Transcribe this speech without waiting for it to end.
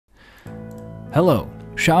Hello!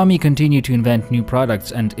 Xiaomi continue to invent new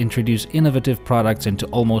products and introduce innovative products into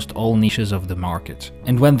almost all niches of the market.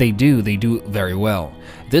 And when they do very well.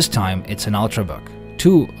 This time it's an Ultrabook.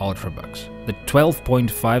 Two Ultrabooks, the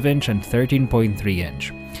 12.5-inch and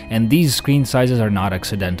 13.3-inch. And these screen sizes are not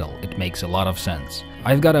accidental, it makes a lot of sense.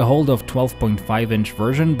 I've got a hold of 12.5-inch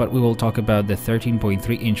version, but we will talk about the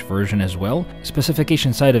 13.3-inch version as well,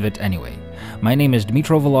 specification side of it anyway. My name is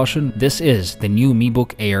Dmitro Voloshin, this is the new Mi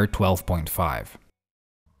Book Air 12.5.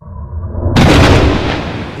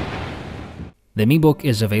 The Mi Book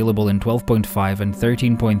is available in 12.5 and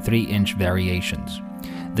 13.3-inch variations.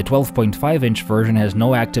 The 12.5-inch version has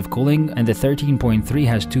no active cooling and the 13.3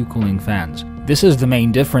 has two cooling fans. This is the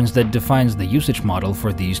main difference that defines the usage model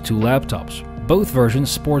for these two laptops. Both versions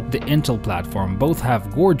sport the Intel platform, both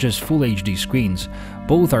have gorgeous Full HD screens,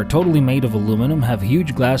 both are totally made of aluminum, have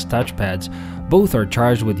huge glass touchpads, both are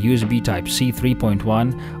charged with USB Type-C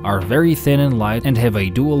 3.1, are very thin and light, and have a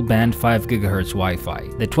dual-band 5 GHz Wi-Fi.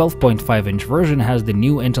 The 12.5-inch version has the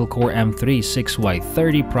new Intel Core M3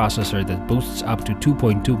 6Y30 processor that boosts up to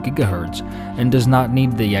 2.2 GHz and does not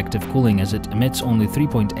need the active cooling as it emits only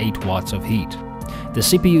 3.8 watts of heat. The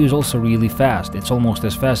CPU is also really fast, it's almost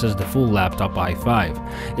as fast as the full laptop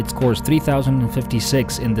i5. It scores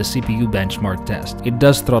 3056 in the CPU benchmark test. It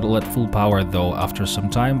does throttle at full power though after some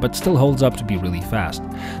time, but still holds up to be really fast.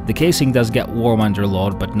 The casing does get warm under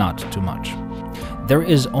load, but not too much. There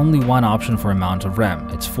is only one option for amount of RAM,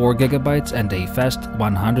 it's 4 GB and a fast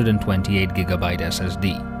 128 GB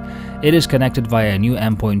SSD. It is connected via a new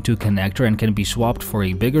M.2 connector and can be swapped for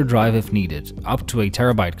a bigger drive if needed, up to a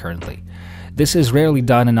terabyte currently. This is rarely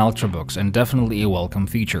done in Ultrabooks and definitely a welcome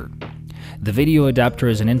feature. The video adapter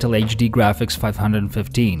is an Intel HD Graphics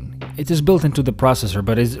 515. It is built into the processor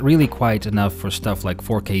but is really quite enough for stuff like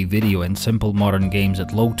 4K video and simple modern games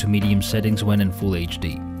at low to medium settings when in Full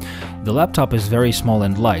HD. The laptop is very small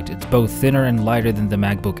and light, it's both thinner and lighter than the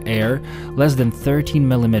MacBook Air, less than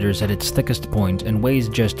 13mm at its thickest point and weighs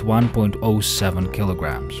just 1.07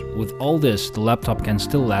 kg. With all this, the laptop can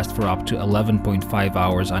still last for up to 11.5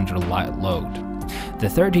 hours under light load. The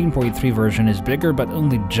 13.3 version is bigger but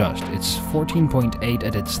only just, it's 14.8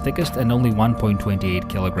 at its thickest and only 1.28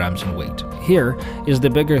 kilograms in weight. Here is the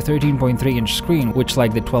bigger 13.3-inch screen, which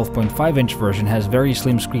like the 12.5-inch version has very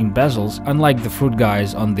slim screen bezels, unlike the fruit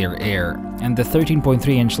guys on their Air, and the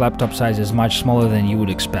 13.3-inch laptop size is much smaller than you would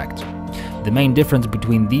expect. The main difference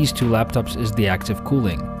between these two laptops is the active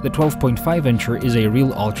cooling. The 12.5-incher is a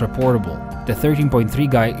real ultra-portable. The 13.3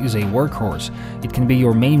 guy is a workhorse. It can be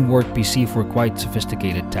your main work PC for quite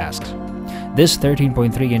sophisticated tasks. This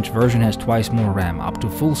 13.3-inch version has twice more RAM, up to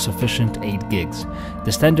full sufficient 8 gigs.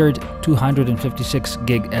 The standard 256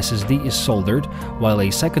 gig SSD is soldered, while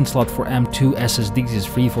a second slot for M2 SSDs is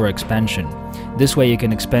free for expansion. This way you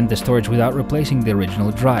can expand the storage without replacing the original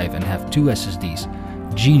drive and have two SSDs.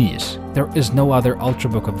 Genius! There is no other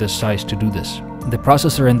Ultrabook of this size to do this. The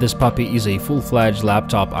processor in this puppy is a full-fledged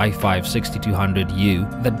laptop i5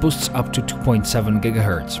 6200U that boosts up to 2.7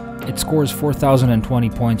 GHz. It scores 4020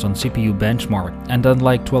 points on CPU benchmark and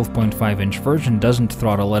unlike 12.5-inch version doesn't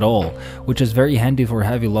throttle at all, which is very handy for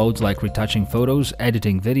heavy loads like retouching photos,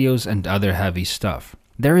 editing videos and other heavy stuff.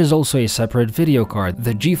 There is also a separate video card,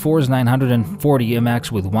 the GeForce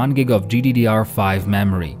 940MX with 1GB of GDDR5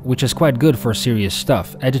 memory, which is quite good for serious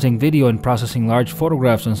stuff. Editing video and processing large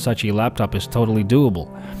photographs on such a laptop is totally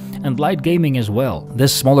doable. And light gaming as well.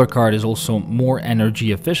 This smaller card is also more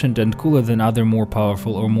energy efficient and cooler than other more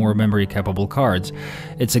powerful or more memory capable cards.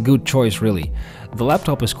 It's a good choice really. The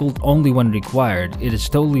laptop is cooled only when required, it is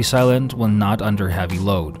totally silent when not under heavy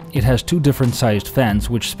load. It has two different sized fans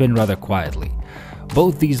which spin rather quietly.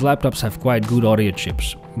 Both these laptops have quite good audio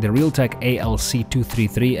chips, the Realtek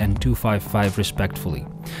ALC233 and 255 respectively.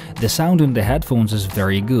 The sound in the headphones is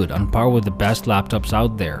very good, on par with the best laptops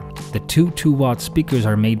out there. The two 2-watt speakers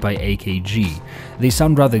are made by AKG. They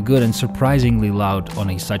sound rather good and surprisingly loud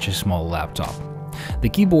on such a small laptop. The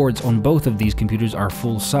keyboards on both of these computers are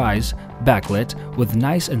full-size, backlit, with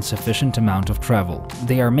nice and sufficient amount of travel.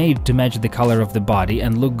 They are made to match the color of the body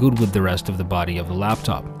and look good with the rest of the body of the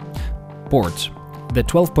laptop. Ports. The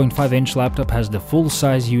 12.5-inch laptop has the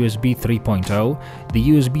full-size USB 3.0, the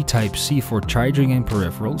USB Type-C for charging and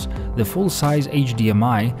peripherals, the full-size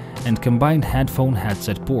HDMI, and combined headphone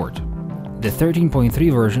headset port. The 13.3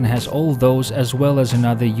 version has all those as well as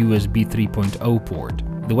another USB 3.0 port.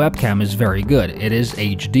 The webcam is very good, it is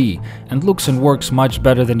HD, and looks and works much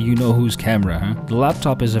better than you-know-whose camera, huh? The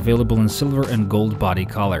laptop is available in silver and gold body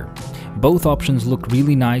color. Both options look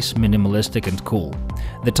really nice, minimalistic and cool.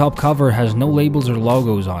 The top cover has no labels or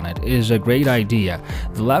logos on it. It is a great idea.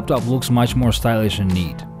 The laptop looks much more stylish and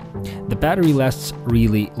neat. The battery lasts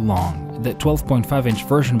really long. The 12.5-inch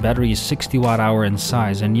version battery is 60 watt-hour in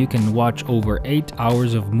size, and you can watch over 8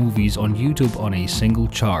 hours of movies on YouTube on a single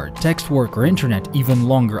charge. Text work or internet even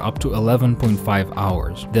longer, up to 11.5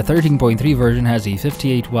 hours. The 13.3 version has a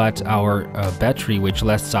 58 watt-hour battery which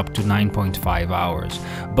lasts up to 9.5 hours.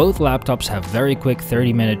 Both laptops have very quick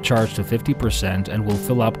 30-minute charge to 50% and will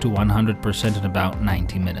fill up to 100% in about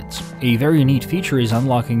 90 minutes. A very neat feature is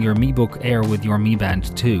unlocking your Mi Book Air with your Mi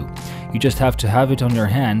Band 2. You just have to have it on your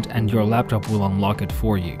hand and your laptop will unlock it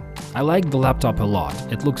for you. I like the laptop a lot.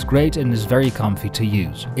 It looks great and is very comfy to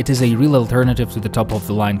use. It is a real alternative to the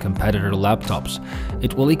top-of-the-line competitor laptops.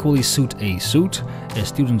 It will equally suit a suit, a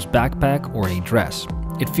student's backpack, or a dress.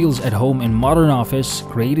 It feels at home in modern office,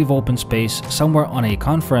 creative open space, somewhere on a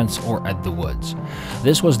conference, or at the woods.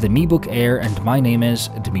 This was the Mi Book Air and my name is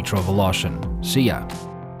Dmitro Voloshin. See ya!